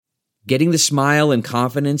Getting the smile and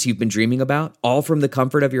confidence you've been dreaming about, all from the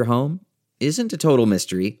comfort of your home, isn't a total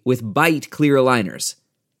mystery with Byte clear aligners.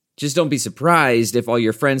 Just don't be surprised if all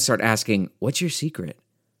your friends start asking, "What's your secret?"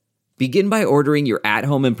 Begin by ordering your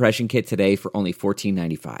at-home impression kit today for only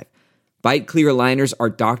 $14.95. Byte clear aligners are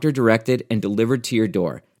doctor-directed and delivered to your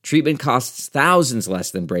door. Treatment costs thousands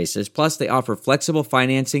less than braces, plus they offer flexible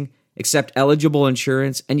financing, accept eligible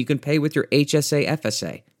insurance, and you can pay with your HSA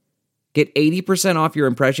FSA. Get 80% off your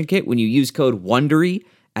impression kit when you use code WONDERY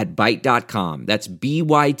at Byte.com. That's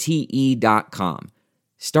BYTE.com.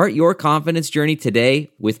 Start your confidence journey today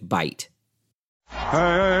with Byte.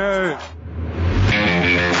 Hey.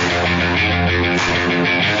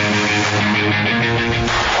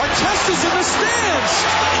 Artesta's in the stands.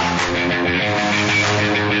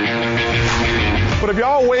 But if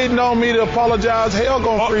y'all waiting on me to apologize, hell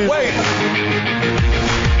gonna freeze. Wait.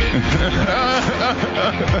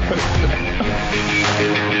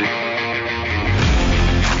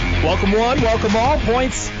 Welcome one, welcome all.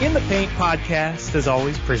 Points in the Paint podcast, as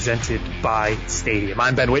always, presented by Stadium.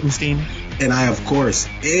 I'm Ben Wittenstein. And I, of course,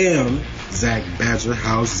 am Zach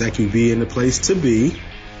Badgerhouse. Zach, you be in the place to be.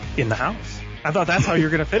 In the house. I thought that's how you were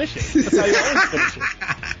going to finish it. That's how you always finish it.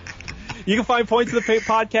 You can find Points in the Paint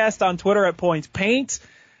podcast on Twitter at PointsPaint.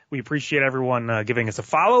 We appreciate everyone giving us a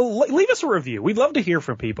follow. Leave us a review. We'd love to hear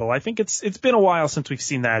from people. I think it's been a while since we've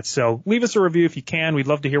seen that. So leave us a review if you can. We'd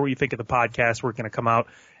love to hear what you think of the podcast. We're going to come out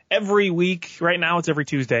every week. Right now, it's every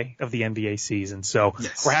Tuesday of the NBA season. So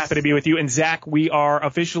We're happy to be with you. And Zach, we are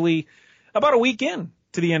officially about a week in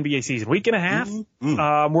to the NBA season, week and a half.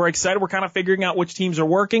 We're excited. We're kind of figuring out which teams are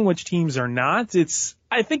working, which teams are not.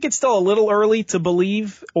 I think it's still a little early to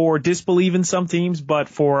believe or disbelieve in some teams, but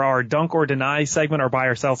for our dunk or deny segment, our buy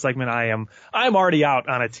or sell segment, I'm already out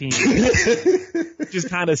on a team. Just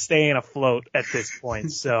kind of staying afloat at this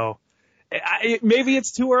point. So maybe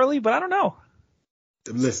it's too early, but I don't know.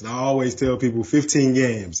 Listen, I always tell people 15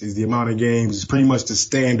 games is the amount of games. It's pretty much the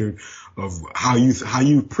standard of how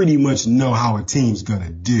you pretty much know how a team's gonna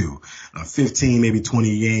do. 15, maybe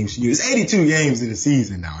 20 games. It's 82 games in a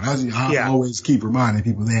season now. I always keep reminding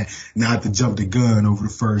people that not to jump the gun over the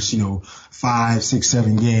first, 5, 6,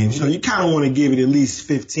 7 games. You kind of want to give it at least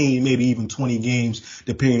 15, maybe even 20 games,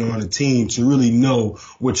 depending on the team, to really know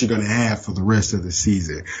what you're gonna have for the rest of the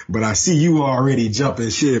season. But I see you already jumping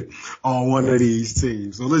ship on one of these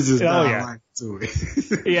teams, so let's just dive right to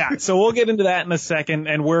it. Yeah, so we'll get into that in a second.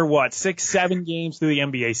 And we're 6, 7 games through the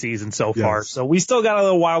NBA season so far. So we still got a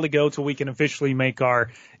little while to go till we can officially make our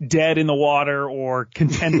dead in the water or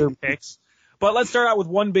contender picks. But let's start out with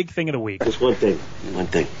one big thing of the week. Just one thing.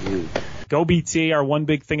 Go BT, our one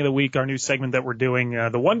big thing of the week, our new segment that we're doing.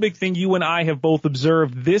 The one big thing you and I have both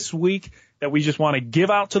observed this week that we just want to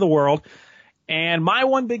give out to the world. And my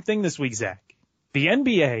one big thing this week, Zach, the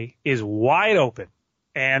NBA is wide open.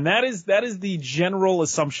 And that is the general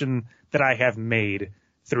assumption that I have made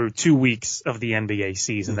through 2 weeks of the NBA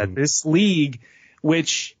season, that this league,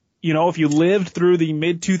 which, if you lived through the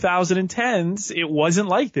mid-2010s, it wasn't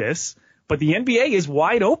like this, but the NBA is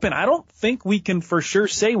wide open. I don't think we can for sure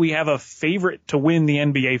say we have a favorite to win the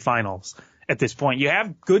NBA Finals at this point. You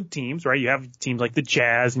have good teams, right? You have teams like the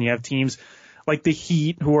Jazz, and you have teams like the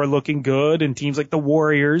Heat who are looking good, and teams like the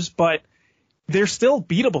Warriors, but they're still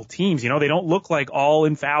beatable teams. They don't look like all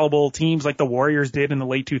infallible teams like the Warriors did in the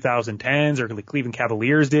late 2010s or the Cleveland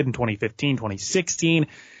Cavaliers did in 2015, 2016.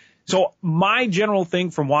 So my general thing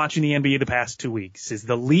from watching the NBA the past 2 weeks is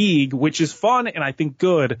the league, which is fun and I think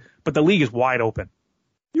good, but the league is wide open.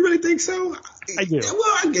 You really think so? I do.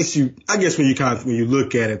 Well, I guess when you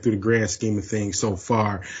look at it through the grand scheme of things so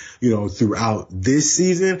far, throughout this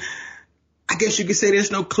season, I guess you could say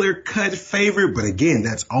there's no clear-cut favorite, but again,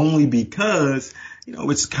 that's only because,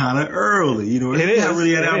 it's kind of early. You haven't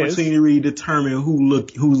really had an opportunity to really determine who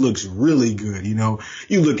looks really good.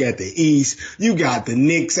 You look at the East, you got the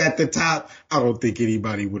Knicks at the top. I don't think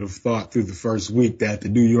anybody would have thought through the first week that the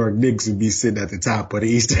New York Knicks would be sitting at the top of the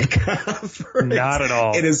Eastern Conference. Not at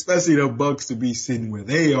all. And especially the Bucks to be sitting where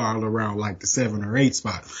they are around like the 7 or 8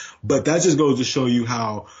 spot. But that just goes to show you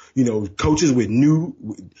how, coaches with new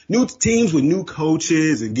teams with new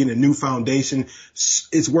coaches and getting a new foundation,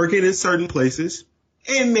 it's working in certain places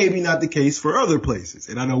and maybe not the case for other places.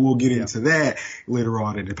 And I know we'll get into that later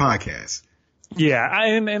on in the podcast. Yeah.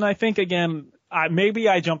 And I think, again, maybe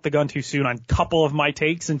I jumped the gun too soon on a couple of my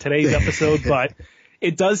takes in today's episode, but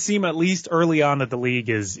it does seem at least early on that the league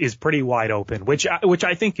is pretty wide open, which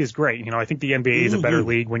I think is great. I think the NBA is a better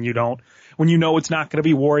league when you know it's not going to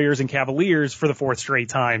be Warriors and Cavaliers for the fourth straight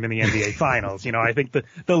time in the NBA Finals. I think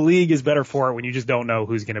the league is better for it when you just don't know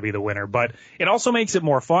who's going to be the winner. But it also makes it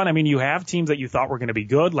more fun. I mean, you have teams that you thought were going to be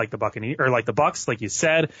good, like the Bucks, like you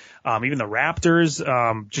said, even the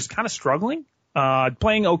Raptors, just kind of struggling,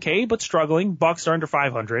 playing okay but struggling. Bucks are under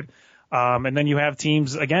 500. And then you have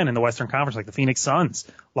teams, again, in the Western Conference, like the Phoenix Suns,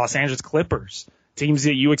 Los Angeles Clippers, teams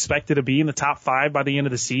that you expected to be in the top 5 by the end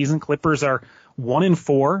of the season. Clippers are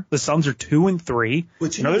 1-4. The Suns are 2-3.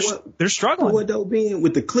 But you know what? They're struggling. What though, being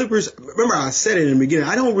with the Clippers, remember I said it in the beginning,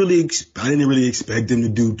 I didn't really expect them to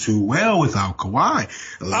do too well without Kawhi.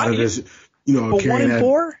 A lot of this, but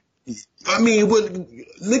 1-4? I mean,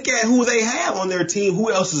 look at who they have on their team.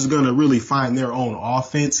 Who else is going to really find their own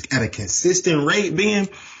offense at a consistent rate, being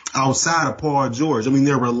outside of Paul George? I mean,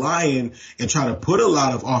 they're relying and trying to put a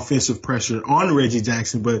lot of offensive pressure on Reggie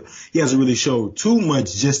Jackson, but he hasn't really showed too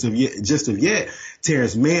much just of yet.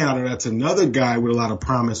 Terrence Mann, that's another guy with a lot of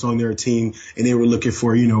promise on their team, and they were looking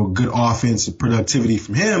for, good offense and productivity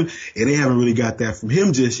from him, and they haven't really got that from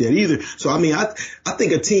him just yet either. So, I mean, I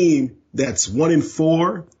think a team that's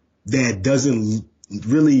 1-4 that doesn't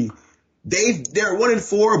really, they're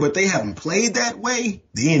 1-4, but they haven't played that way,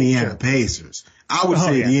 the Indiana Pacers. I would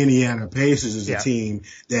say the Indiana Pacers is a team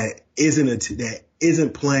that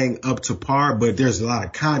isn't playing up to par, but there's a lot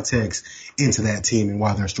of context into that team and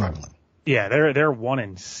why they're struggling. Yeah, they're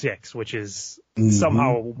 1-6, which is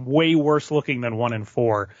somehow way worse looking than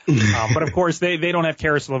 1-4. But of course they don't have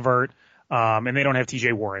Karis LeVert, and they don't have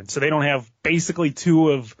TJ Warren. So they don't have basically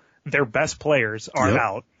two of their best players are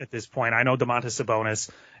out at this point. I know Domantas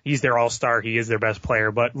Sabonis, he's their all-star. He is their best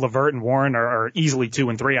player, but LeVert and Warren are easily 2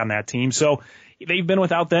 and 3 on that team. So they've been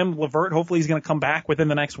without them. LeVert hopefully is going to come back within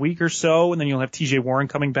the next week or so, and then you'll have TJ Warren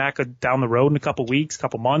coming back down the road in a couple weeks,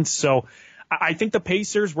 couple months. So I think the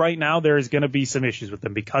Pacers right now, there is going to be some issues with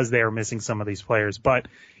them because they are missing some of these players. But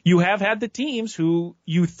you have had the teams who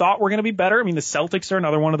you thought were going to be better. I mean, the Celtics are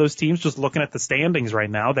another one of those teams. Just looking at the standings right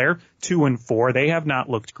now, they're 2-4. They have not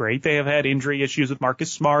looked great. They have had injury issues with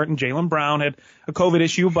Marcus Smart, and Jaylen Brown had a COVID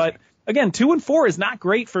issue. But again, 2-4 is not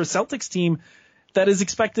great for a Celtics team that is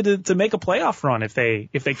expected to make a playoff run if they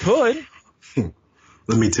could.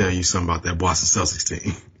 Let me tell you something about that Boston Celtics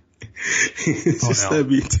team. Let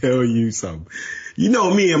me tell you something. You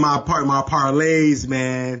know me and my parlays,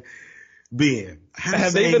 man.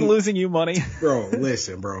 Have they been losing you money? Bro,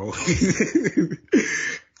 listen, bro.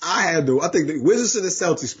 I think the Wizards and the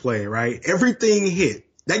Celtics play, right? Everything hit.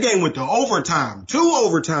 That game went to overtime. 2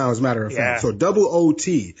 overtimes, matter of fact. So double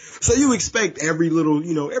OT. So you expect every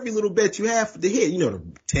little bet you have to hit, the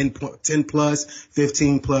 10 plus,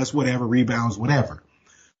 15 plus, whatever, rebounds, whatever.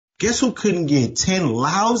 Guess who couldn't get 10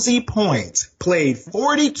 lousy points, played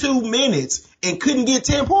 42 minutes, and couldn't get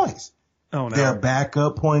 10 points? Oh, no. Their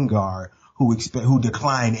backup point guard who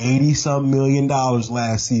declined $80-some million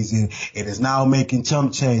last season and is now making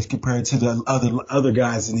chump change compared to the other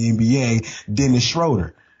guys in the NBA, Dennis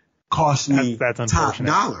Schroeder. Cost me top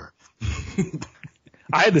dollar.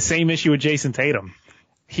 I had the same issue with Jason Tatum.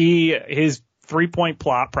 His 3-point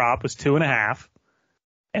prop was 2.5.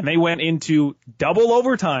 And they went into double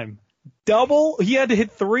overtime. He had to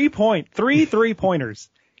hit 3 3-pointers.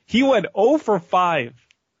 He went 0 for 5.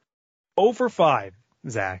 0 for 5,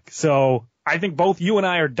 Zach. So I think both you and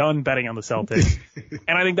I are done betting on the Celtics.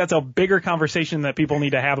 And I think that's a bigger conversation that people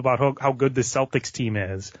need to have about how good the Celtics team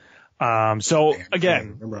is.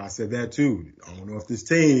 Again. Remember, I said that too. I don't know if this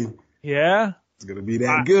team is going to be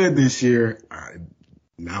that good this year.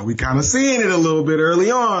 Now we kind of seeing it a little bit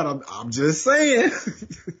early on. I'm just saying.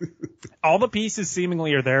 All the pieces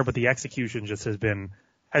seemingly are there, but the execution just has been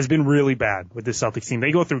really bad with the Celtics team.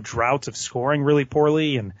 They go through droughts of scoring really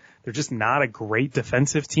poorly, and they're just not a great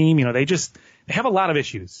defensive team. They have a lot of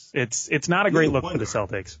issues. It's not a great look for the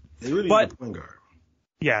Celtics. They really need a point guard.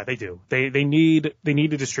 Yeah, they do. They need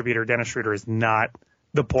a distributor. Dennis Schroeder is not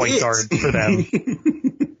the point guard for them.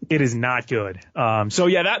 It is not good.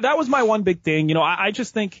 That was my one big thing. I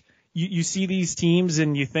just think you see these teams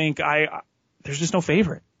and you think there's just no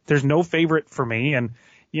favorite. There's no favorite for me. And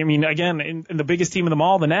I mean, again, in the biggest team of them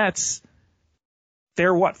all, the Nets,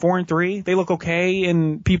 they're 4-3. They look okay.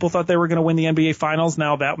 And people thought they were going to win the NBA finals.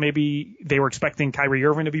 Now that maybe they were expecting Kyrie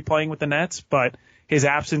Irving to be playing with the Nets, but his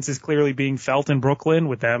absence is clearly being felt in Brooklyn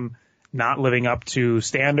with them not living up to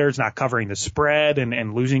standards, not covering the spread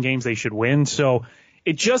and losing games they should win. So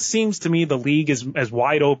it just seems to me the league is as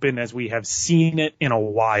wide open as we have seen it in a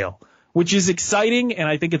while, which is exciting, and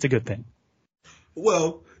I think it's a good thing.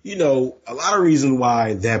 Well, a lot of reason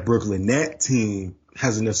why that Brooklyn Net team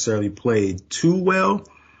hasn't necessarily played too well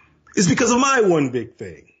is because of my one big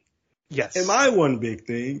thing. Yes. And my one big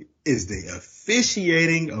thing is the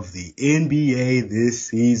officiating of the NBA this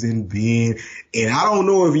season being, and I don't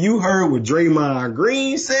know if you heard what Draymond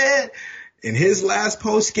Green said in his last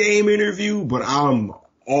post-game interview, but I'm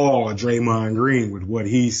all Draymond Green with what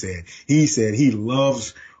he said. He said he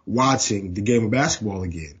loves watching the game of basketball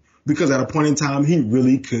again because at a point in time, he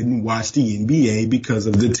really couldn't watch the NBA because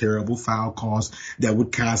of the terrible foul calls that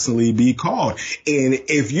would constantly be called. And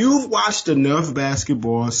if you've watched enough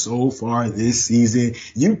basketball so far this season,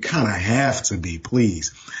 you kind of have to be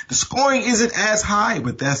pleased. The scoring isn't as high,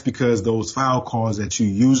 but that's because those foul calls that you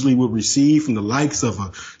usually would receive from the likes of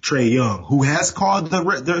Trae Young, who has called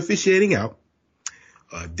the officiating out,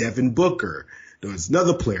 Devin Booker. There was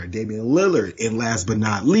another player, Damian Lillard, and last but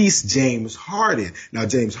not least, James Harden. Now,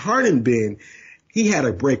 James Harden, he had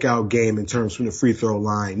a breakout game in terms from the free throw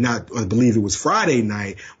line. I believe it was Friday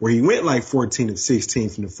night where he went like 14 of 16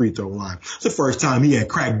 from the free throw line. It's the first time he had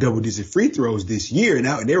cracked double-digit free throws this year,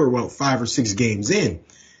 and they were about 5 or 6 games in.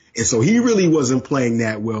 And so he really wasn't playing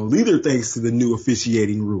that well either, thanks to the new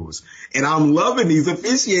officiating rules. And I'm loving these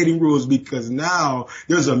officiating rules because now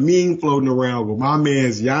there's a meme floating around with my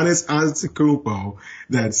man's Giannis Antetokounmpo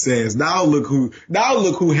that says, now look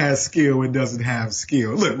who has skill and doesn't have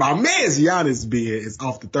skill. Look, my man's Giannis is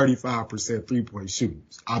off the 35% three-point shooting.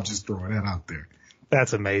 I'm just throwing that out there.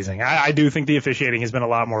 That's amazing. I do think the officiating has been a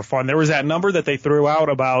lot more fun. There was that number that they threw out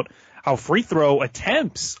about how free throw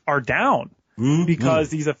attempts are down. Because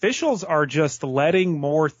these officials are just letting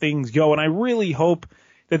more things go. And I really hope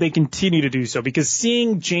that they continue to do so, because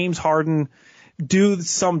seeing James Harden do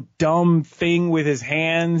some dumb thing with his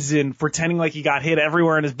hands and pretending like he got hit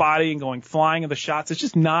everywhere in his body and going flying at the shots, it's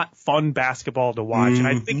just not fun basketball to watch. And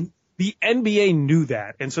I think the NBA knew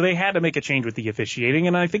that. And so they had to make a change with the officiating.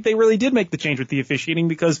 And I think they really did make the change with the officiating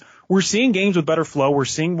because we're seeing games with better flow. We're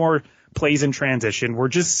seeing more plays in transition. We're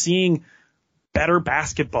just seeing better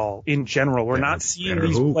basketball in general. We're not seeing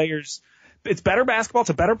these players. It's better basketball. It's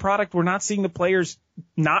a better product. We're not seeing the players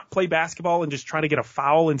not play basketball and just try to get a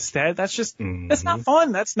foul instead. That's just, that's not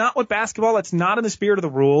fun. That's not what basketball, that's not in the spirit of the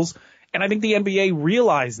rules. And I think the NBA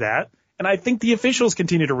realized that. And I think the officials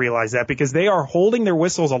continue to realize that because they are holding their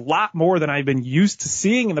whistles a lot more than I've been used to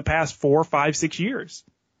seeing in the past 4, 5, 6 years.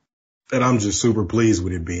 And I'm just super pleased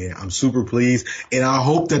with it, Ben. I'm super pleased. And I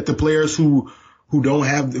hope that the players who don't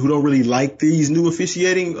really like these new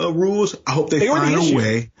officiating rules, I hope they find a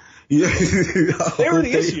way. Yeah. They were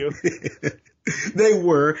the issue. They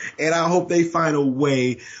were, and I hope they find a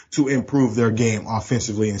way to improve their game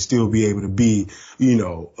offensively and still be able to be,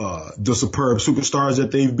 the superb superstars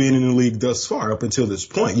that they've been in the league thus far up until this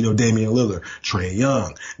point. Damian Lillard, Trae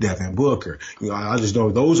Young, Devin Booker. I just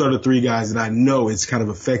know those are the 3 guys that I know it's kind of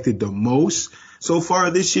affected the most so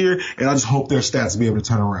far this year, and I just hope their stats be able to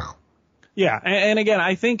turn around. Yeah, and again,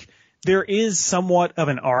 I think there is somewhat of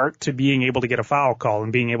an art to being able to get a foul call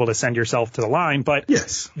and being able to send yourself to the line. But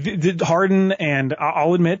yes, Harden and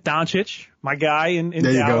I'll admit Doncic, my guy in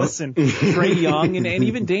Dallas, and Trae Young and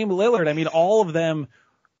even Dame Lillard. I mean, all of them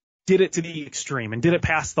did it to the extreme and did it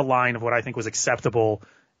past the line of what I think was acceptable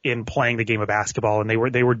in playing the game of basketball. And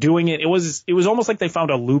they were doing it. It was almost like they found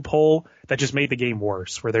a loophole that just made the game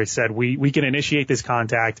worse, where they said, we can initiate this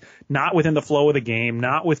contact, not within the flow of the game,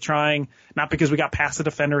 not because we got past the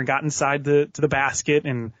defender and got inside to the basket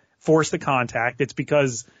and forced the contact. It's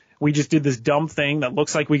because we just did this dumb thing that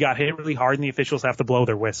looks like we got hit really hard and the officials have to blow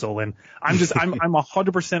their whistle. And I'm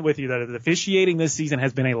 100% with you that the officiating this season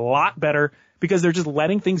has been a lot better because they're just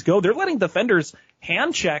letting things go. They're letting defenders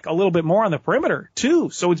hand check a little bit more on the perimeter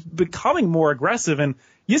too. So it's becoming more aggressive. And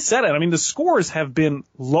you said it. I mean, the scores have been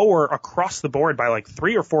lower across the board by like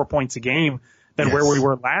 3 or 4 points a game than where we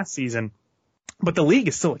were last season. But the league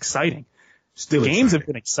is still exciting. Games have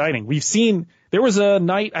been exciting. We've seen, there was a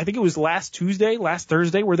night, I think it was last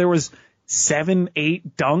Thursday, where there was 7,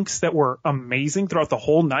 8 dunks that were amazing throughout the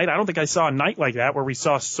whole night. I don't think I saw a night like that where we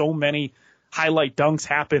saw so many highlight dunks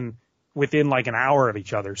happen within like an hour of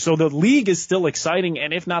each other. So the league is still exciting,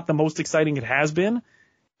 and if not the most exciting it has been,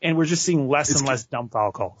 and we're just seeing less and less dumb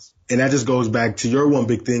foul calls. And that just goes back to your one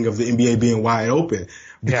big thing of the NBA being wide open,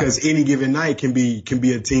 because any given night can be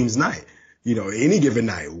a team's night. Any given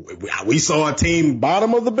night. We saw a team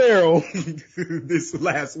bottom of the barrel this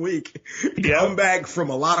last week come back from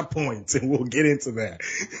a lot of points, and we'll get into that.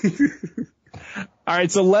 All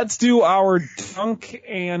right, so let's do our dunk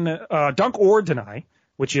or deny,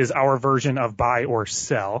 which is our version of buy or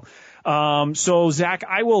sell. So Zach,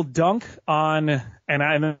 I will dunk on,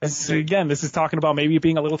 this is talking about maybe it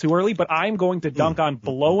being a little too early, but I'm going to dunk on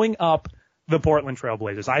blowing up the Portland Trail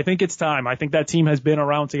Blazers. I think it's time. I think that team has been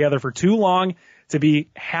around together for too long to be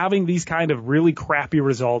having these kind of really crappy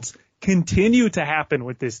results continue to happen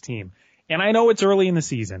with this team. And I know it's early in the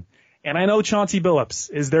season. And I know Chauncey Billups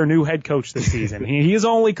is their new head coach this season. He has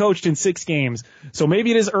only coached in 6 games, so maybe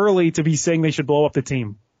it is early to be saying they should blow up the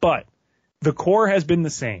team. But the core has been the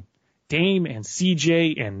same. Dame and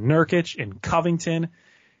CJ and Nurkic and Covington.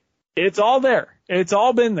 It's all there. It's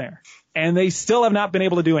all been there. And they still have not been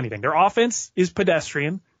able to do anything. Their offense is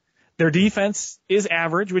pedestrian. Their defense is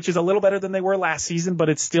average, which is a little better than they were last season, but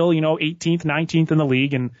it's still, 18th, 19th in the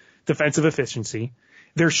league in defensive efficiency.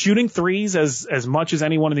 They're shooting threes as much as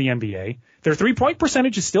anyone in the NBA. Their 3-point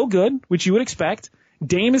percentage is still good, which you would expect.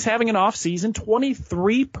 Dame is having an off season,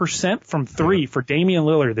 23% from 3 for Damian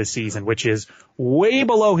Lillard this season, which is way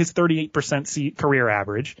below his 38% career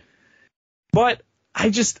average. But I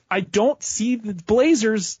don't see the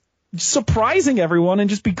Blazers surprising everyone and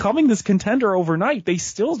just becoming this contender overnight. They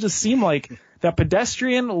still just seem like that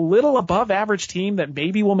pedestrian, little above average team that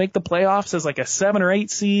maybe will make the playoffs as like a 7 or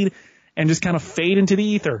 8 seed and just kind of fade into the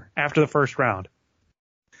ether after the first round.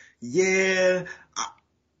 Yeah,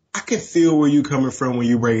 I can feel where you're coming from when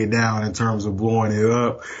you break it down in terms of blowing it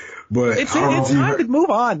up. But it's time to move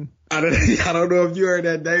on. I don't know if you heard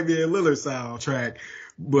that Damian Lillard soundtrack,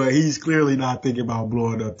 but he's clearly not thinking about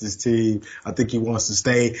blowing up this team. I think he wants to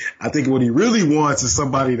stay. I think what he really wants is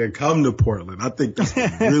somebody to come to Portland. I think that's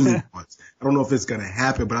what he really wants. I don't know if it's going to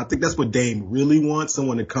happen, but I think that's what Dame really wants,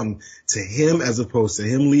 someone to come to him as opposed to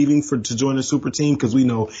him leaving to join the super team, because we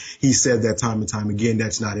know he said that time and time again,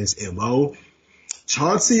 that's not his MO.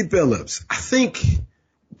 Chauncey Billups, I think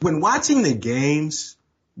when watching the games,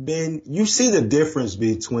 Ben, you see the difference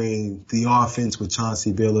between the offense with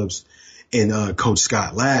Chauncey Billups and Coach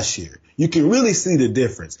Scott last year. You can really see the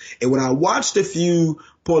difference. And when I watched a few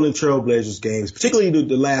Portland Trail Blazers games, particularly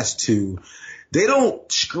the last 2, they don't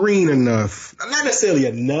screen enough, not necessarily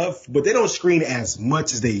enough, but they don't screen as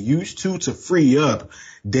much as they used to free up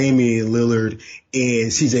Damian Lillard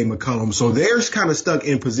and CJ McCollum. So they're kind of stuck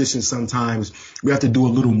in position sometimes. We have to do a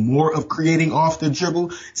little more of creating off the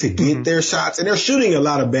dribble to get their shots. And they're shooting a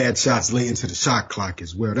lot of bad shots late into the shot clock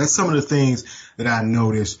as well. That's some of the things that I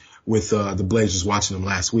noticed with the Blazers watching them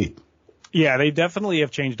last week. Yeah, they definitely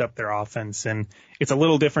have changed up their offense, and it's a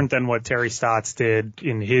little different than what Terry Stotts did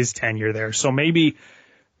in his tenure there. So maybe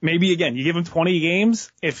again, you give them 20 games.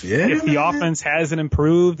 If the offense hasn't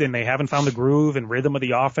improved and they haven't found the groove and rhythm of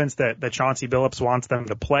the offense that Chauncey Billups wants them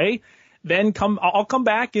to play, then I'll come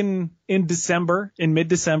back in December, in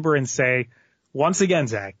mid-December, and say, once again,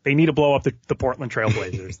 Zach, they need to blow up the Portland Trail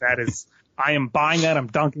Blazers. I am buying that. I'm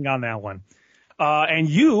dunking on that one. And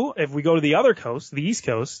you, if we go to the other coast, the East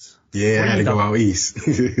Coast. Yeah, I had to go out east.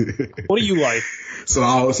 What do you like?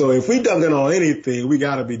 So if we dunking on anything, we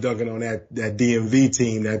got to be dunking on that DMV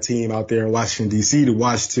team, that team out there in Washington, D.C., the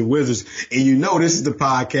Washington Wizards. And this is the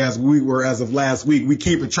podcast where, as of last week, we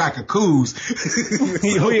keep a track of coups.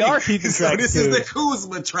 We are keeping track of coups. So this is the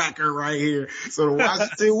Kuzma tracker right here. So the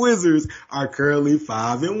Washington Wizards are currently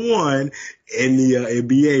 5-1 in the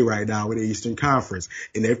NBA right now with the Eastern Conference.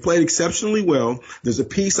 And they've played exceptionally well. There's a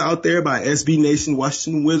piece out there by SB Nation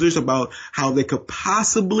Washington Wizards about how they could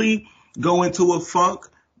possibly go into a funk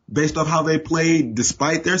based off how they played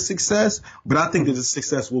despite their success. But I think that the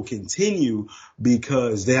success will continue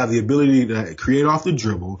because they have the ability to create off the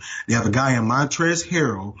dribble. They have a guy in Montrezl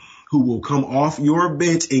Harrell who will come off your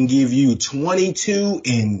bench and give you 22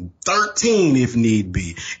 and 13 if need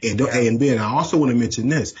be. And Ben, I also want to mention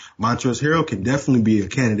this. Montrezl Harrell can definitely be a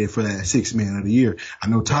candidate for that 6th man of the year. I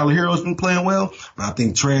know Tyler Herro's been playing well, but I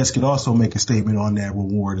think Trez could also make a statement on that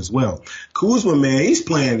reward as well. Kuzma, man, he's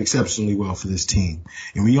playing exceptionally well for this team.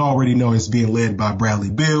 And we already know it's being led by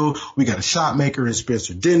Bradley Beal. We got a shot maker in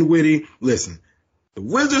Spencer Dinwiddie. Listen, the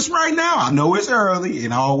Wizards right now, I know it's early,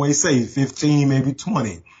 and I always say 15, maybe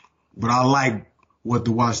 20. But I like what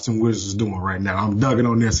the Washington Wizards are doing right now. I'm dunking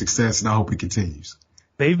on their success, and I hope it continues.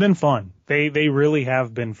 They've been fun. They really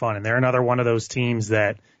have been fun. And they're another one of those teams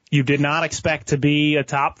that you did not expect to be a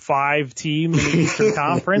top 5 team in the Eastern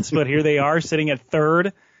Conference, but here they are sitting at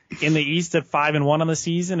 3rd in the East at 5-1 on the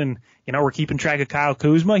season. And, we're keeping track of Kyle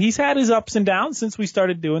Kuzma. He's had his ups and downs since we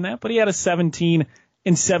started doing that, but he had a 17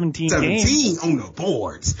 games. 17 on the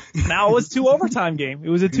boards. Now it was 2 overtime game. It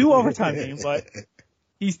was a 2 overtime game, but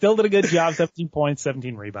he still did a good job, 17 points,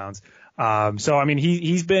 17 rebounds. So, I mean,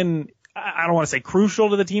 he's been, I don't want to say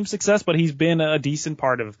crucial to the team's success, but he's been a decent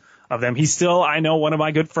part of them. He's still, I know one of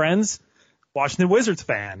my good friends, Washington Wizards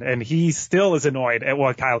fan, and he still is annoyed at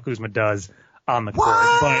what Kyle Kuzma does on the court.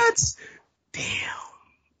 What? Damn.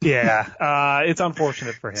 Yeah, it's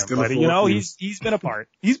unfortunate for him, but he's been a part.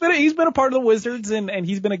 He's been a part of the Wizards, and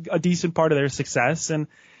he's been a decent part of their success. And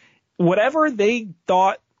whatever they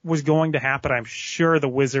thought was going to happen, I'm sure the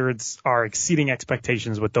Wizards are exceeding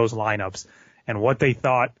expectations with those lineups and what they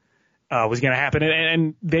thought was going to happen.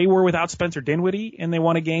 And they were without Spencer Dinwiddie, and they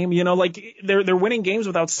won a game. They're winning games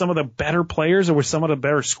without some of the better players or with some of the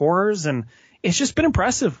better scorers, and it's just been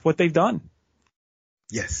impressive what they've done.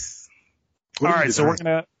 Yes. All right,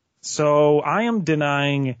 so I'm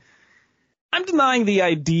denying the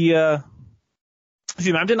idea.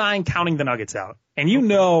 I'm denying counting the Nuggets out. And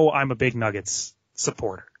I'm a big Nuggets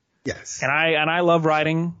supporter. Yes. And I love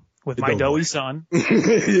riding with my doughy son.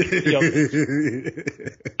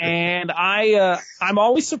 And I'm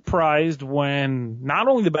always surprised when not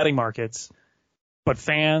only the betting markets, but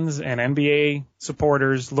fans and NBA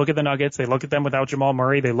supporters look at the Nuggets. They look at them without Jamal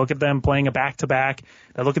Murray. They look at them playing a back-to-back.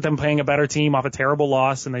 They look at them playing a better team off a terrible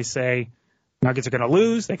loss, and they say, Nuggets are going to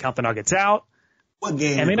lose. They count the Nuggets out. What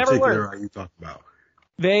game and in particular are you talking about?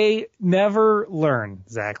 They never learn,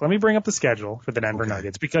 Zach. Let me bring up the schedule for the Denver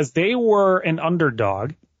Nuggets, because they were an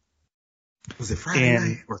underdog. Was it Friday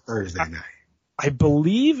night or Thursday night? I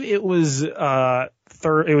believe it was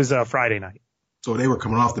Friday night. So they were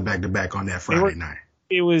coming off the back-to-back on that Friday night.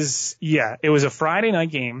 It was a Friday night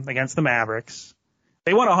game against the Mavericks.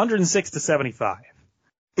 They won 106-75.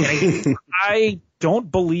 And I don't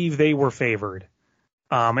believe they were favored.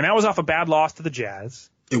 And that was off a bad loss to the Jazz.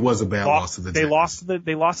 It was a bad loss to the Jazz.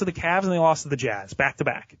 They lost to the Cavs and they lost to the Jazz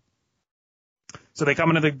back-to-back. So they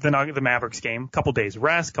come into the Mavericks game, couple days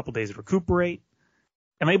rest, couple days recuperate,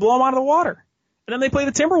 and they blow them out of the water. And then they play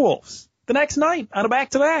the Timberwolves the next night on a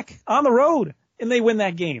back-to-back on the road. And they win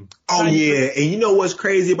that game. Oh, yeah. And you know what's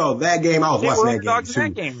crazy about that game? I was watching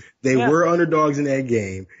that game, too. They were underdogs in that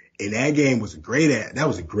game. And that game was a great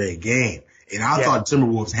game. And I thought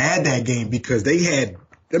Timberwolves had that game because they had,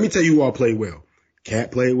 let me tell you who all played well.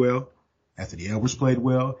 Cat played well. Anthony Edwards played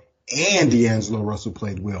well. And D'Angelo Russell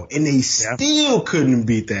played well. And they still couldn't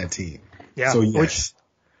beat that team. Yeah. So, yes.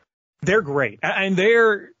 They're great. And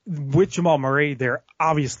with Jamal Murray, they're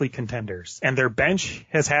obviously contenders. And their bench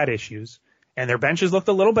has had issues. And their bench has looked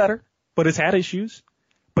a little better, but it's had issues.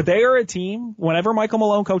 But they are a team, whenever Michael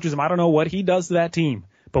Malone coaches them, I don't know what he does to that team.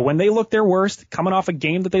 But when they look their worst, coming off a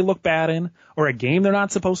game that they look bad in, or a game they're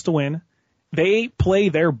not supposed to win, they play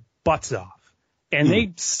their butts off. And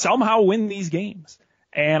they somehow win these games.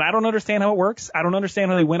 And I don't understand how it works. I don't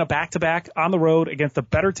understand how they win a back-to-back on the road against a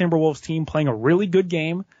better Timberwolves team playing a really good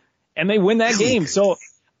game, and they win that game. So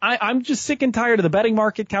I'm just sick and tired of the betting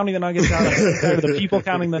market counting the Nuggets out. I'm sick and tired of the people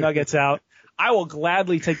counting the Nuggets out. I will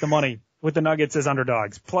gladly take the money with the Nuggets as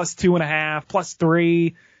underdogs. +2.5,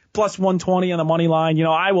 +3, +120 on the money line.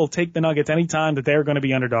 I will take the Nuggets anytime that they're going to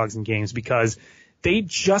be underdogs in games because they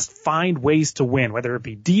just find ways to win, whether it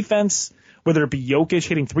be defense, whether it be Jokic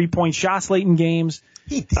hitting 3-point shots late in games.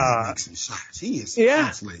 He does make some shots. He is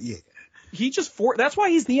excellent. Yeah. He just that's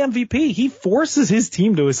why he's the MVP. He forces his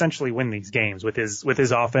team to essentially win these games with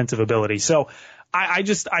his offensive ability. So I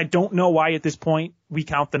don't know why at this point we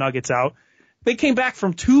count the Nuggets out. They came back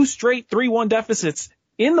from 2 straight 3-1 deficits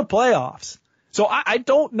in the playoffs. So I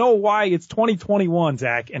don't know why it's 2021,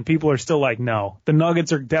 Zach, and people are still like, no, the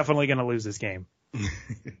Nuggets are definitely going to lose this game.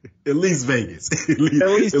 At least Vegas. At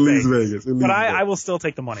least Vegas. But I will still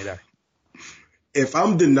take the money there. If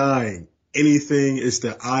I'm denying anything, it's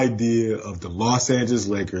the idea of the Los Angeles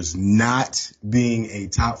Lakers not being a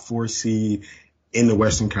top 4 seed in the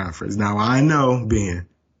Western Conference. Now, I know, Ben,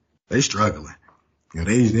 they're struggling.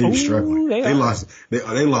 They struggling. They lost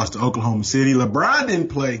to Oklahoma City. LeBron didn't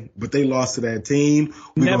play, but they lost to that team.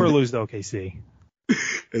 Never lose to OKC.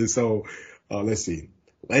 And so, let's see.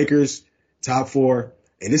 Lakers, top 4.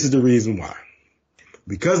 And this is the reason why.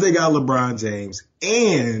 Because they got LeBron James,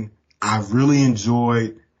 and I've really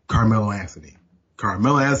enjoyed Carmelo Anthony.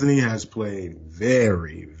 Carmelo Anthony has played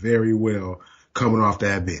very, very well coming off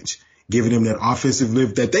that bench, giving them that offensive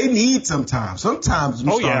lift that they need sometimes. Sometimes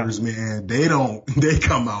starters, man, they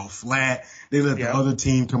come out flat. They let the other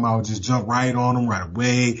team come out, just jump right on them right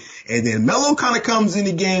away. And then Melo kind of comes in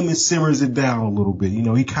the game and simmers it down a little bit.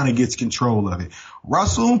 He kind of gets control of it.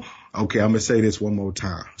 Russell, okay, I'm going to say this one more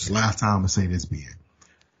time. It's the last time I'm going to say this, Ben.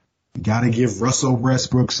 You got to give Russell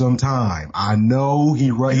Westbrook some time. I know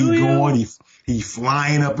he's going, he's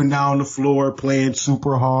flying up and down the floor, playing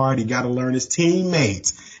super hard. He got to learn his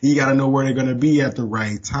teammates. You got to know where they're going to be at the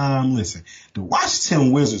right time. Listen, the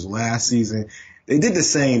Washington Wizards last season, they did the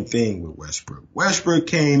same thing with Westbrook. Westbrook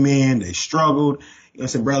came in, they struggled.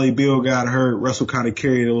 Bradley Beal got hurt. Russell kind of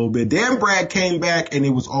carried it a little bit. Dan Brad came back and it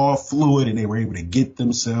was all fluid and they were able to get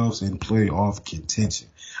themselves in playoff contention.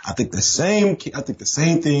 I think the same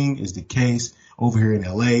thing is the case over here in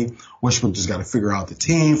LA. Westbrook just got to figure out the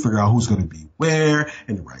team, figure out who's going to be where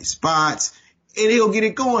in the right spots, and he'll get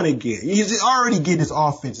it going again. He's already getting his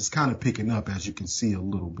offense. It's kind of picking up, as you can see a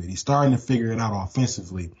little bit. He's starting to figure it out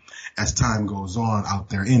offensively as time goes on out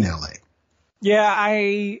there in LA. Yeah,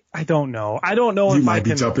 I don't know. I don't know if I can. You might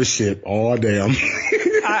be jumping shit all damn.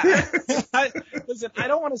 Listen, I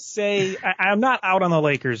don't want to say I'm not out on the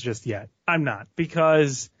Lakers just yet. I'm not,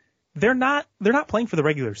 because they're not playing for the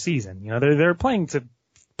regular season. You know, they're playing to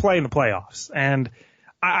play in the playoffs, and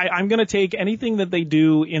I'm going to take anything that they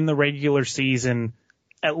do in the regular season,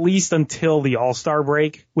 at least until the All-Star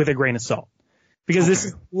break, with a grain of salt, because this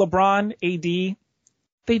is LeBron, AD.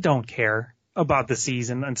 They don't care about the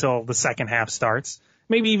season until the second half starts.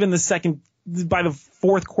 Maybe even by the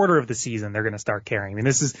fourth quarter of the season, they're going to start caring. I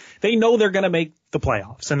mean, they know they're going to make the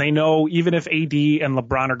playoffs, and they know even if AD and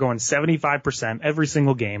LeBron are going 75% every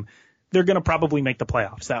single game, they're going to probably make the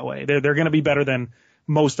playoffs that way. They're going to be better than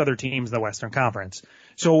most other teams in the Western Conference.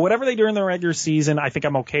 So whatever they do in the regular season, I think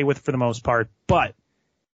I'm okay with for the most part, but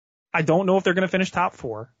I don't know if they're going to finish top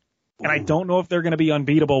 4, and I don't know if they're going to be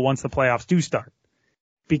unbeatable once the playoffs do start.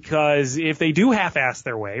 Because if they do half-ass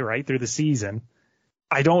their way, right, through the season,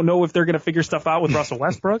 I don't know if they're going to figure stuff out with Russell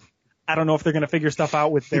Westbrook. I don't know if they're going to figure stuff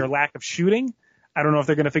out with their lack of shooting. I don't know if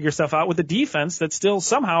they're going to figure stuff out with the defense that still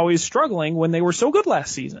somehow is struggling when they were so good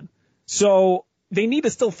last season. So they need to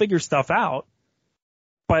still figure stuff out,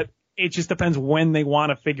 but it just depends when they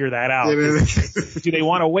want to figure that out. Do they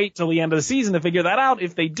want to wait till the end of the season to figure that out?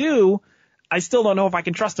 If they do, I still don't know if I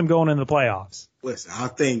can trust them going into the playoffs. Listen, I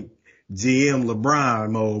think GM LeBron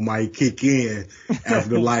mode might kick in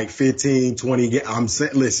after like 15, 20 games.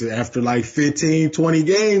 After like 15, 20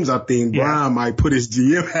 games, I think Brian might put his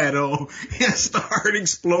GM hat on and start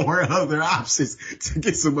exploring other options to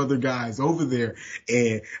get some other guys over there.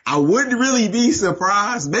 And I wouldn't really be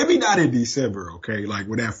surprised, maybe not in December, okay, like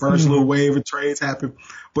when that first little wave of trades happened,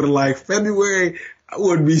 but in like February, I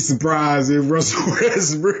wouldn't be surprised if Russell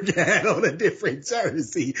Westbrook had on a different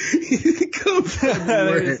jersey come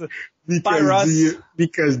February.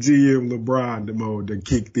 Because GM LeBron the mode done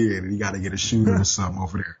kicked in and he got to get a shooter or something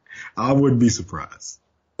over there. I wouldn't be surprised.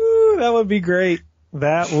 Ooh, that would be great.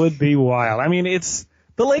 That would be wild. I mean,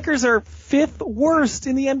 the Lakers are 5th worst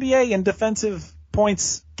in the NBA in defensive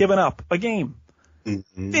points given up a game.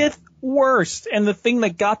 5th worst. And the thing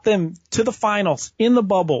that got them to the finals in the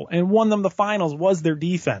bubble and won them the finals was their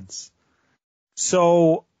defense.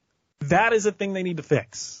 So that is a thing they need to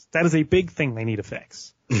fix. That is a big thing they need to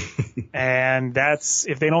fix. And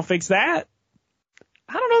if they don't fix that,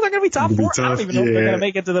 I don't know if they're going to be top 4. I don't even know if they're going to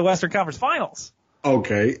make it to the Western Conference Finals.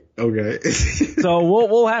 Okay. So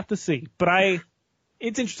we'll have to see. But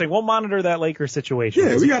it's interesting. We'll monitor that Lakers situation.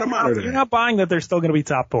 Yeah, we got to monitor that. You're not buying that they're still going to be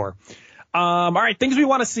top 4. All right, things we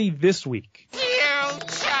want to see this week.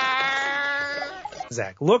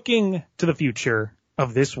 Zach, looking to the future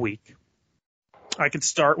of this week, I could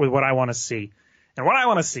start with what I want to see. And what I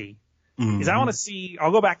want to see is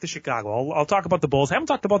I'll go back to Chicago. I'll talk about the Bulls. I haven't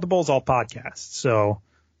talked about the Bulls all podcast, so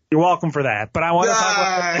you're welcome for that. But I want to talk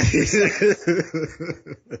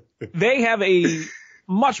about they have a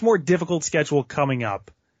much more difficult schedule coming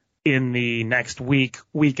up in the next week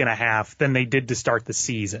and a half than they did to start the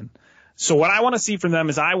season. So what I want to see from them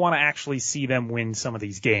is I want to actually see them win some of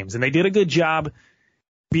these games. And they did a good job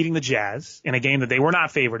beating the Jazz in a game that they were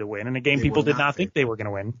not favored to win, in a game people did not think they were going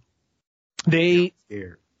to win. They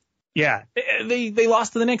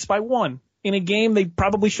lost to the Knicks by 1 in a game they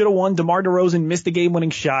probably should have won. DeMar DeRozan missed a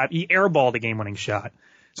game-winning shot. He airballed a game-winning shot.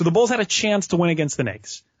 So the Bulls had a chance to win against the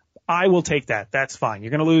Knicks. I will take that. That's fine.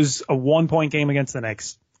 You're going to lose a 1-point game against the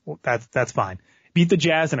Knicks. That's fine. Beat the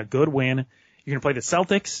Jazz in a good win. You're going to play the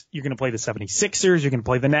Celtics. You're going to play the 76ers. You're going to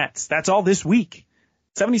play the Nets. That's all this week.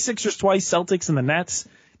 76ers twice, Celtics and the Nets.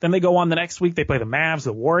 Then they go on the next week. They play the Mavs,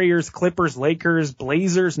 the Warriors, Clippers, Lakers,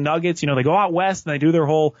 Blazers, Nuggets. You know, they go out west and they do their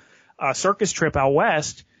whole circus trip out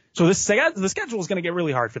west. So the schedule is going to get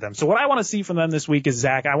really hard for them. So what I want to see from them this week is,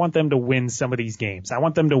 Zach, I want them to win some of these games. I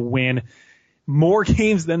want them to win more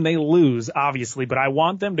games than they lose, obviously, but I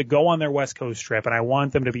want them to go on their West Coast trip, and I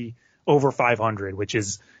want them to be over 500, which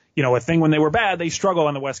is, you know, a thing when they were bad. They struggle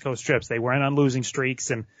on the West Coast trips. They went on losing streaks,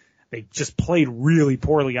 and they just played really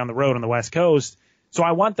poorly on the road on the West Coast. So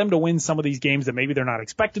I want them to win some of these games that maybe they're not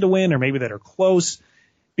expected to win or maybe that are close,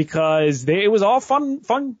 because it was all fun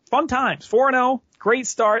times. 4-0, great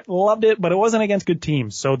start, loved it, but it wasn't against good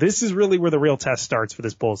teams. So this is really where the real test starts for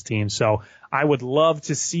this Bulls team. So I would love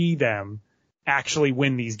to see them actually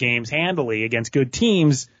win these games handily against good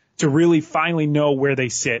teams to really finally know where they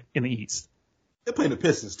sit in the East. They played the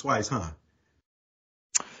Pistons twice, huh?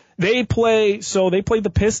 They played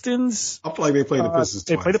the Pistons. I feel like they played the Pistons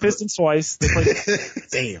twice. They played the Pistons twice. They played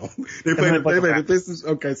Damn. They played the Pistons.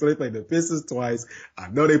 Okay, so they played the Pistons twice. I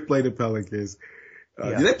know they played the Pelicans.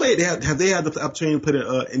 Did they play? Have they had the opportunity to play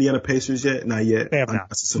the Indiana Pacers yet? Not yet. They have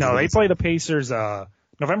not. No, they play the Pacers.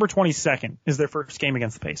 November 22nd is their first game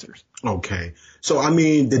against the Pacers. Okay, so I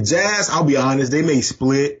mean the Jazz. I'll be honest, they may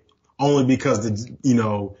split only because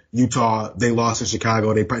Utah, they lost to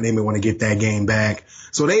Chicago. They may want to get that game back,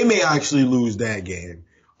 so they may actually lose that game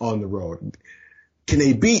on the road. Can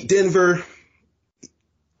they beat Denver?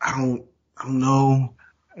 I don't know.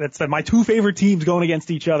 That's my two favorite teams going against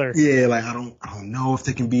each other. Yeah, like I don't know if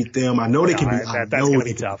they can beat them. I know they can beat. That's gonna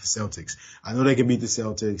be tough. The Celtics. I know they can beat the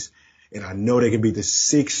Celtics, and I know they can beat the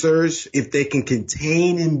Sixers if they can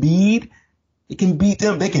contain Embiid. They can beat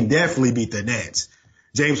them. They can definitely beat the Nets.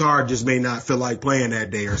 James Harden just may not feel like playing that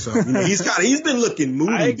day or something. He's been looking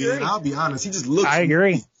moody, dude. I'll be honest. He just looks. I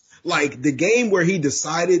agree. Moody. Like the game where he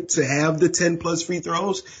decided to have the 10 plus free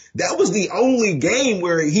throws, that was the only game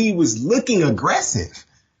where he was looking aggressive.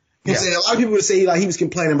 You know what I'm saying? A lot of people would say like he was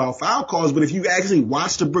complaining about foul calls, but if you actually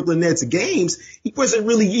watch the Brooklyn Nets games, he wasn't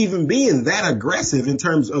really even being that aggressive in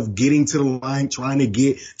terms of getting to the line, trying to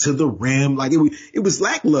get to the rim. Like it was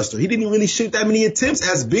lackluster. He didn't really shoot that many attempts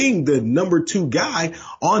as being the number 2 guy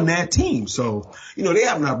on that team. So,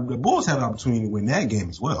 the Bulls have an opportunity to win that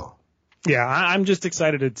game as well. Yeah, I'm just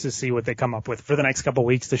excited to see what they come up with for the next couple of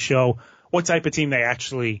weeks to show what type of team they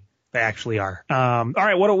actually are. All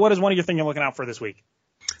right, what is one of your things you're looking out for this week?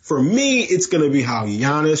 For me, it's going to be how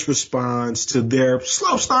Giannis responds to their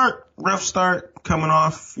slow start, rough start, coming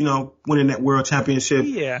off, winning that world championship.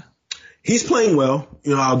 Yeah. He's playing well.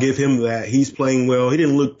 I'll give him that. He's playing well. He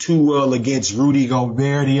didn't look too well against Rudy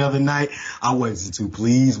Gobert the other night. I wasn't too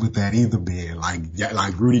pleased with that either, man.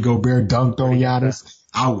 Like Rudy Gobert dunked on Giannis.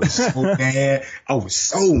 I was so mad. I was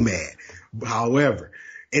so mad. However,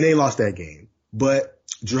 and they lost that game. But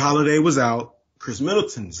Jrue Holiday was out. Chris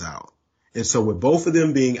Middleton's out. And so with both of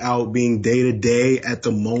them being out, being day to day at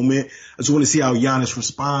the moment, I just want to see how Giannis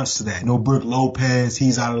responds to that. No Brook Lopez,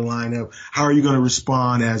 he's out of the lineup. How are you going to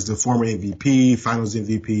respond as the former MVP, finals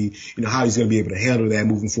MVP? How he's going to be able to handle that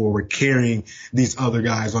moving forward, carrying these other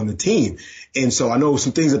guys on the team. And so I know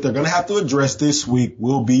some things that they're going to have to address this week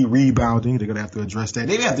will be rebounding. They're going to have to address that.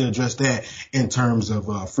 They have to address that in terms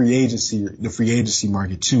of free agency, the free agency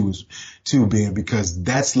market too, Ben, because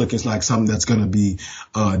that's looking like something that's going to be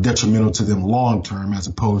detrimental to them long term as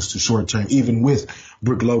opposed to short term, even with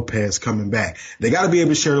Brook Lopez coming back. They got to be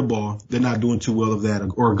able to share the ball. They're not doing too well of that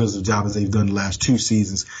or as good a job as they've done the last 2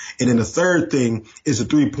 seasons. And then the third thing is the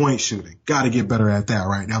 3-point shooting. Got to get better at that,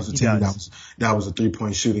 right? That was a team that was a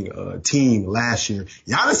 3-point shooting team last year.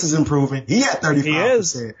 Giannis is improving. He had 35%. He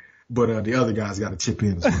is. But the other guys got to chip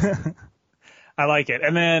in as well. I like it.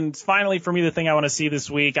 And then finally for me, the thing I want to see this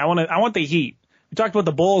week, I want the Heat. We talked about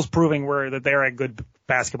the Bulls proving that they're a good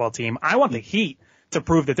basketball team. I want the Heat to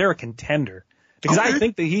prove that they're a contender. Because I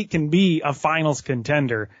think the Heat can be a finals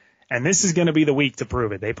contender, and this is going to be the week to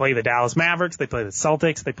prove it. They play the Dallas Mavericks, they play the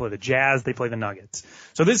Celtics, they play the Jazz, they play the Nuggets.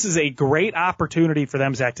 So this is a great opportunity for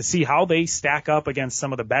them, Zach, to see how they stack up against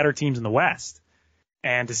some of the better teams in the West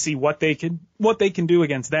and to see what they can do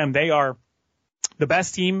against them. They are the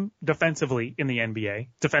best team defensively in the NBA.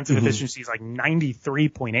 Defensive efficiency is like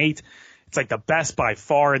 93.8. It's like the best by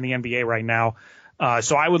far in the NBA right now.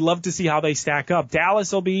 So I would love to see how they stack up.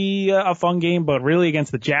 Dallas will be a fun game, but really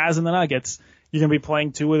against the Jazz and the Nuggets, you're going to be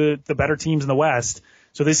playing 2 of the better teams in the West.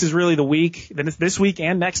 So this is really the week, this week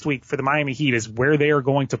and next week for the Miami Heat is where they are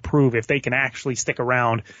going to prove if they can actually stick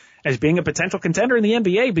around as being a potential contender in the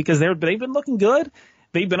NBA because they've been looking good.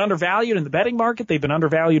 They've been undervalued in the betting market. They've been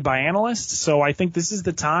undervalued by analysts. So I think this is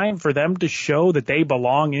the time for them to show that they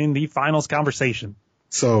belong in the finals conversation.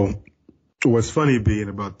 So what's funny being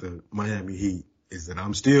about the Miami Heat is that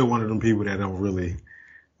I'm still one of them people that ain't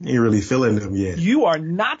really feeling them yet. You are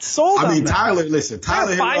not sold on them. Tyler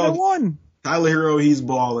Hero. Tyler Hero, he's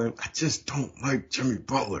balling. I just don't like Jimmy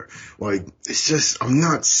Butler. Like, it's just, I'm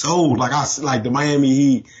not sold. Like the Miami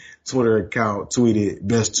Heat Twitter account tweeted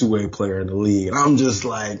best 2-way player in the league. And I'm just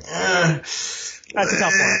like, That's a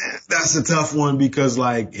tough one. That's a tough one because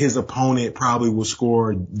like his opponent probably will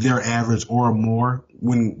score their average or more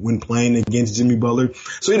when playing against Jimmy Butler.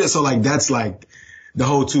 So like that's like the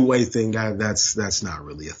whole 2-way thing. That's not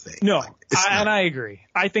really a thing. No, and I agree.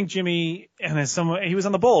 I think Jimmy he was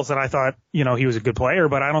on the Bulls and I thought, he was a good player,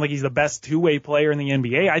 but I don't think he's the best 2-way player in the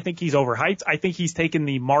NBA. I think he's overhyped. I think he's taken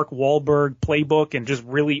the Mark Wahlberg playbook and just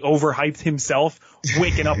really overhyped himself,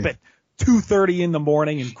 waking up at 2:30 in the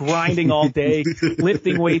morning and grinding all day,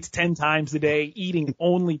 lifting weights 10 times a day, eating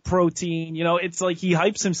only protein. You know, it's like he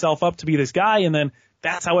hypes himself up to be this guy, and then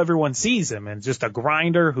that's how everyone sees him, and just a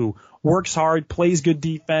grinder who works hard, plays good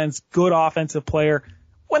defense, good offensive player,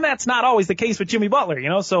 when that's not always the case with Jimmy Butler, you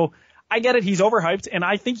know? So I get it, he's overhyped, and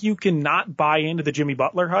I think you can not buy into the Jimmy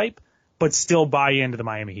Butler hype, but still buy into the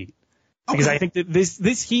Miami Heat. Because I think that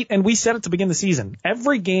this Heat, and we said it to begin the season,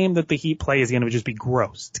 every game that the Heat play is going to just be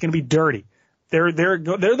gross. It's going to be dirty. They're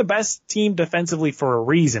the best team defensively for a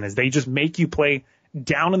reason, is they just make you play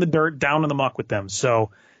down in the dirt, down in the muck with them.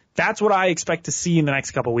 So that's what I expect to see in the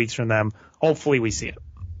next couple of weeks from them. Hopefully we see it.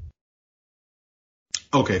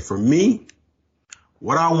 Okay, for me,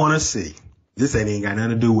 what I want to see, this ain't got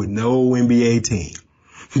nothing to do with no NBA team.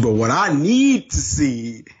 But what I need to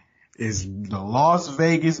see is the Las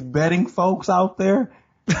Vegas betting folks out there.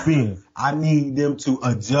 I need them to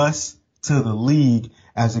adjust to the league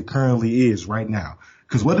as it currently is right now.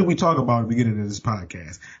 Because what did we talk about at the beginning of this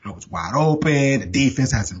podcast? How it's wide open, the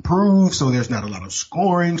defense has improved, so there's not a lot of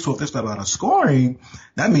scoring. So if there's not a lot of scoring,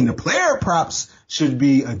 that means the player props should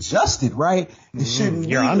be adjusted, right? It shouldn't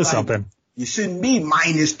You're onto something. You shouldn't be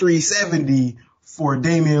minus 370 for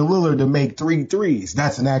Damian Lillard to make 3 threes.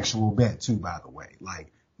 That's an actual bet too, by the way.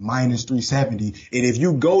 Like minus 370. And if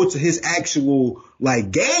you go to his actual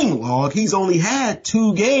game log, he's only had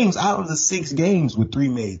 2 games out of the 6 games with 3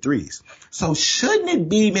 made threes. So shouldn't it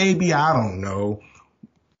be maybe, I don't know,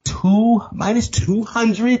 minus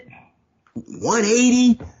 200,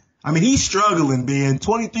 180? I mean, he's struggling, being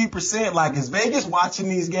 23%. Like, is Vegas watching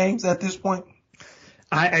these games at this point?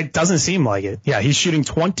 It doesn't seem like it. Yeah, he's shooting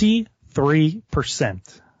 23%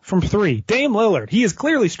 from 3. Dame Lillard, he is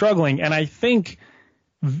clearly struggling, and I think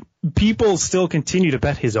people still continue to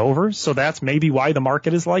bet his overs, so that's maybe why the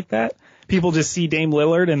market is like that. People just see Dame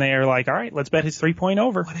Lillard, and they are like, all right, let's bet his 3-point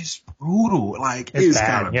over. But it's brutal. Like, it's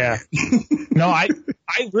kind of bad. No, I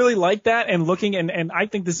really like that, and looking, and I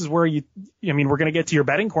think this is where we're going to get to your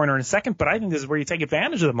betting corner in a second, but I think this is where you take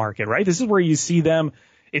advantage of the market, right? This is where you see them,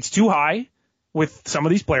 it's too high with some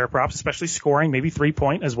of these player props, especially scoring, maybe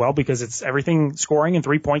 3-point as well, because it's everything scoring and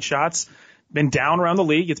 3-point shots. Been down around the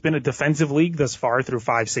league. It's been a defensive league thus far through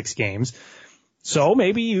 5-6 games. So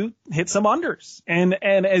maybe you hit some unders. And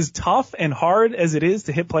as tough and hard as it is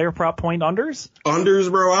to hit player prop point unders,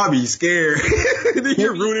 bro, I'll be scared.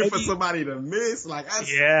 You're rooting for somebody to miss. Like,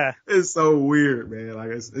 yeah, it's so weird, man. Like,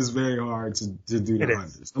 it's very hard to do the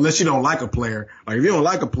unders. Unless you don't like a player. Like, if you don't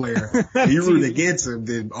like a player, you root against him,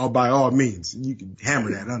 then by all means, you can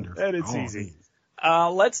hammer that under. That it's easy.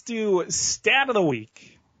 Let's do stat of the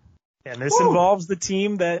week. And this involves the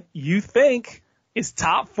team that you think is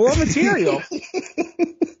top 4 material.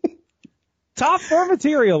 Top 4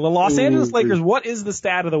 material. The Los Angeles Lakers. What is the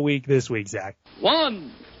stat of the week this week, Zach?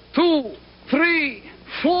 1, 2, 3,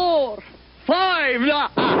 4, 5.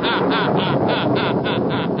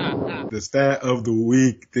 The stat of the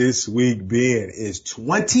week this week, Ben, is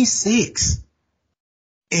 26.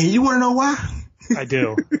 And you want to know why? I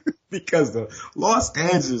do. Because the Los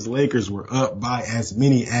Angeles Lakers were up by as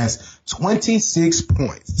many as 26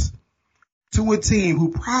 points to a team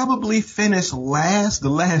who probably finished last the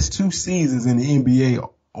last 2 seasons in the NBA,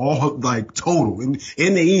 all total in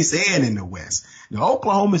the East and in the West. The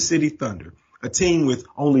Oklahoma City Thunder, a team with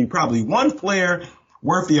only probably one player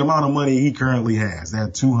worth the amount of money he currently has,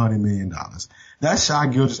 that $200 million. That's Shai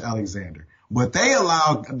Gilgeous-Alexander. But they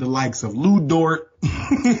allowed the likes of Lou Dort,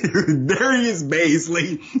 Darius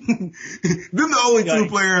Baisley. They're the only 2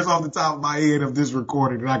 players off the top of my head of this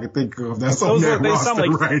recording that I can think of that's on that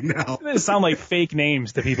roster right now. They sound like fake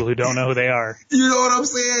names to people who don't know who they are. You know what I'm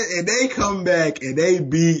saying? And they come back and they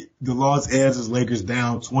beat the Los Angeles Lakers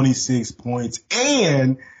down 26 points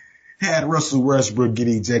and had Russell Westbrook get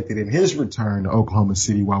ejected in his return to Oklahoma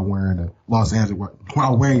City while wearing a Los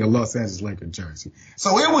Angeles Lakers jersey.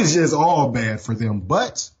 So it was just all bad for them,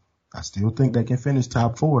 but I still think they can finish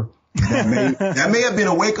top 4. That may have been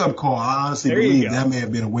a wake up call. I honestly believe that may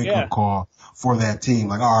have been a wake up call for that team.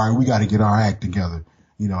 Like, all right, we got to get our act together.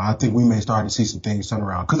 You know, I think we may start to see some things turn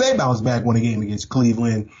around because they bounced back when the game against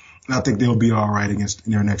Cleveland, and I think they'll be all right against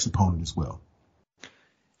their next opponent as well.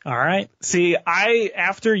 All right. See,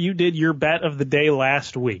 after you did your bet of the day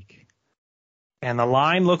last week, and the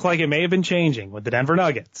line looked like it may have been changing with the Denver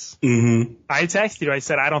Nuggets, I texted you. I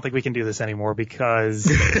said, I don't think we can do this anymore because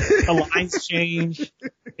the lines change.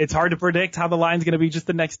 It's hard to predict how the line's going to be just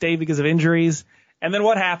the next day because of injuries. And then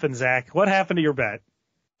what happened, Zach? What happened to your bet?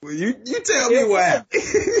 Well, you tell me what happened.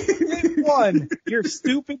 It won. Your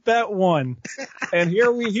stupid bet won. And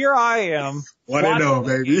here I am. 1-0,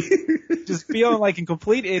 baby. Just feeling like a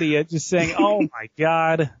complete idiot, just saying, oh my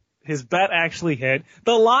God, His bet actually hit.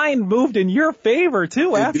 The line moved in your favor,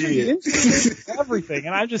 too, after the injury. Everything.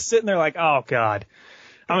 And I'm just sitting there like, oh, God.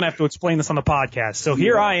 I'm going to have to explain this on the podcast. So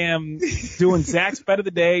here I am doing Zach's bet of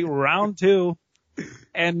the day, round 2.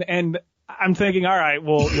 And I'm thinking, all right,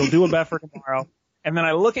 well, you'll do a bet for tomorrow. And then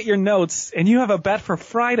I look at your notes, and you have a bet for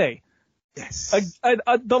Friday. Yes.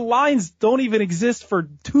 The lines don't even exist for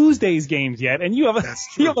Tuesday's games yet, and you have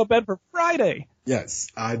a bet for Friday. Yes,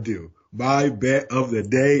 I do. My bet of the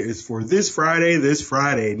day is for this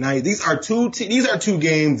Friday night. These are two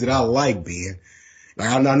games that I like, Ben. Like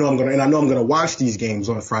I know I'm gonna watch these games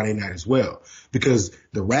on Friday night as well, because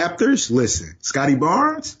the Raptors, listen, Scotty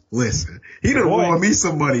Barnes, listen, he done won me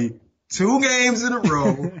some money 2 games in a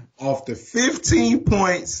row off the 15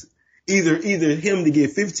 points. Either him to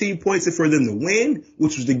get 15 points and for them to win,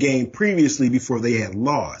 which was the game previously before they had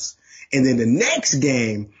lost, and then the next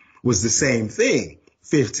game was the same thing.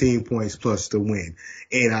 15 points plus to win.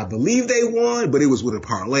 And I believe they won, but it was with a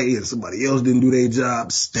parlay and somebody else didn't do their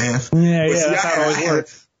job, Steph. Yeah, that's how it always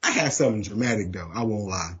works. I had something dramatic though, I won't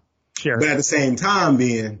lie. Sure. But at the same time,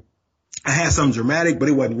 I had something dramatic, but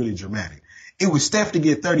it wasn't really dramatic. It was Steph to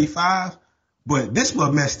get 35, but this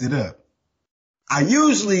what messed it up. I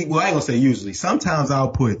ain't gonna say usually. Sometimes I'll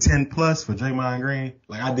put 10 plus for Draymond Green.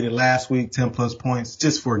 Like I did it last week, 10 plus points,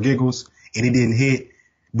 just for giggles, and it didn't hit.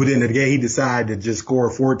 But then again, he decided to just score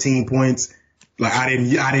 14 points. Like I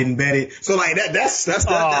didn't bet it. So like that's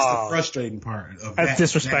the frustrating part of that. That's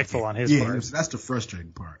disrespectful on his part. Yeah, that's the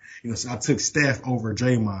frustrating part. So I took Steph over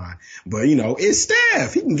Draymond. But it's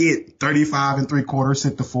Steph. He can get 35 and 3/4,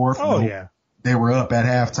 hit the fourth. Oh yeah. They were up at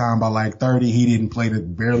halftime by like 30. He didn't play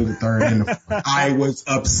barely the third in the fourth. I was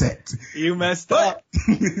upset. You messed up.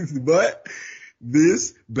 But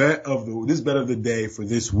this bet of the day for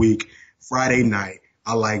this week, Friday night,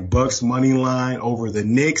 I like Bucks money line over the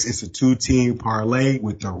Knicks. It's a 2-team parlay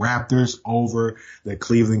with the Raptors over the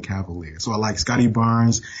Cleveland Cavaliers. So I like Scotty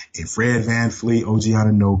Barnes and Fred VanVleet, OG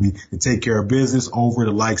Anunoby to take care of business over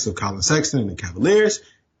the likes of Colin Sexton and the Cavaliers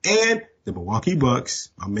and the Milwaukee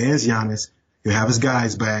Bucks. My man's Giannis. He'll have his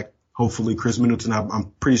guys back. Hopefully Chris Middleton,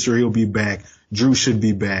 I'm pretty sure he'll be back. Drew should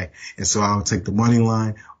be back. And so I'll take the money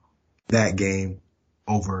line, that game,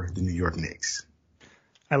 over the New York Knicks.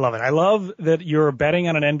 I love it. I love that you're betting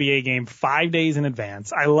on an NBA game 5 days in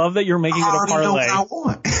advance. I love that you're making it a parlay. I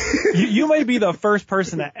want. you may be the first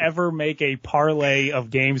person to ever make a parlay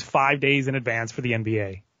of games 5 days in advance for the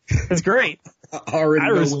NBA. That's great. I already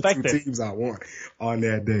know what two it. teams I want on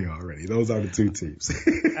that day already. Those are the 2 teams.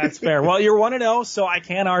 That's fair. Well, you're 1-0, so I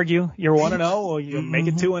can't argue. You're 1-0. Well, you make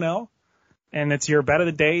it 2-0. And it's your bet of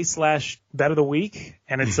the day / bet of the week.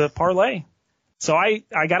 And it's a parlay. So I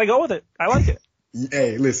got to go with it. I like it.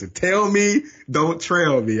 Hey, listen, tell me, don't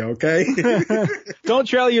trail me, okay? Don't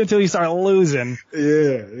trail you until you start losing. Yeah,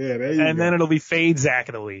 there you go. And then it'll be fade Zach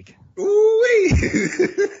of the week. Ooh-wee.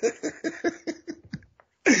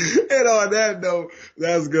 And on that note,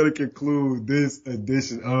 that's going to conclude this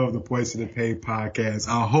edition of the Points to the Pay podcast.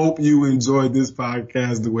 I hope you enjoyed this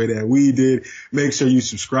podcast the way that we did. Make sure you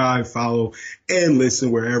subscribe, follow, and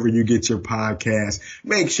listen wherever you get your podcast.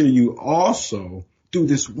 Make sure you also do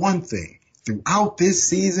this one thing. Throughout this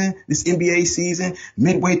season, this NBA season,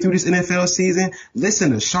 midway through this NFL season,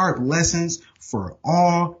 listen to Sharp Lessons for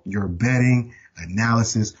all your betting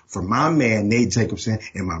analysis from my man, Nate Jacobson,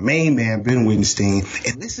 and my main man, Ben Wittenstein.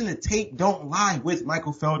 And listen to Take Don't Lie with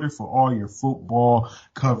Michael Felder for all your football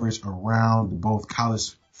coverage around both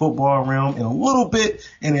college football realm and a little bit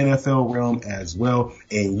in NFL realm as well.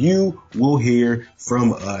 And you will hear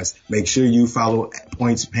from us. Make sure you follow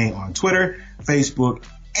Points Paint on Twitter, Facebook,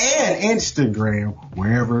 and Instagram,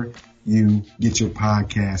 wherever you get your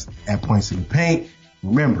podcast at Points in the Paint.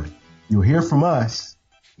 Remember, you'll hear from us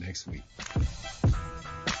next week.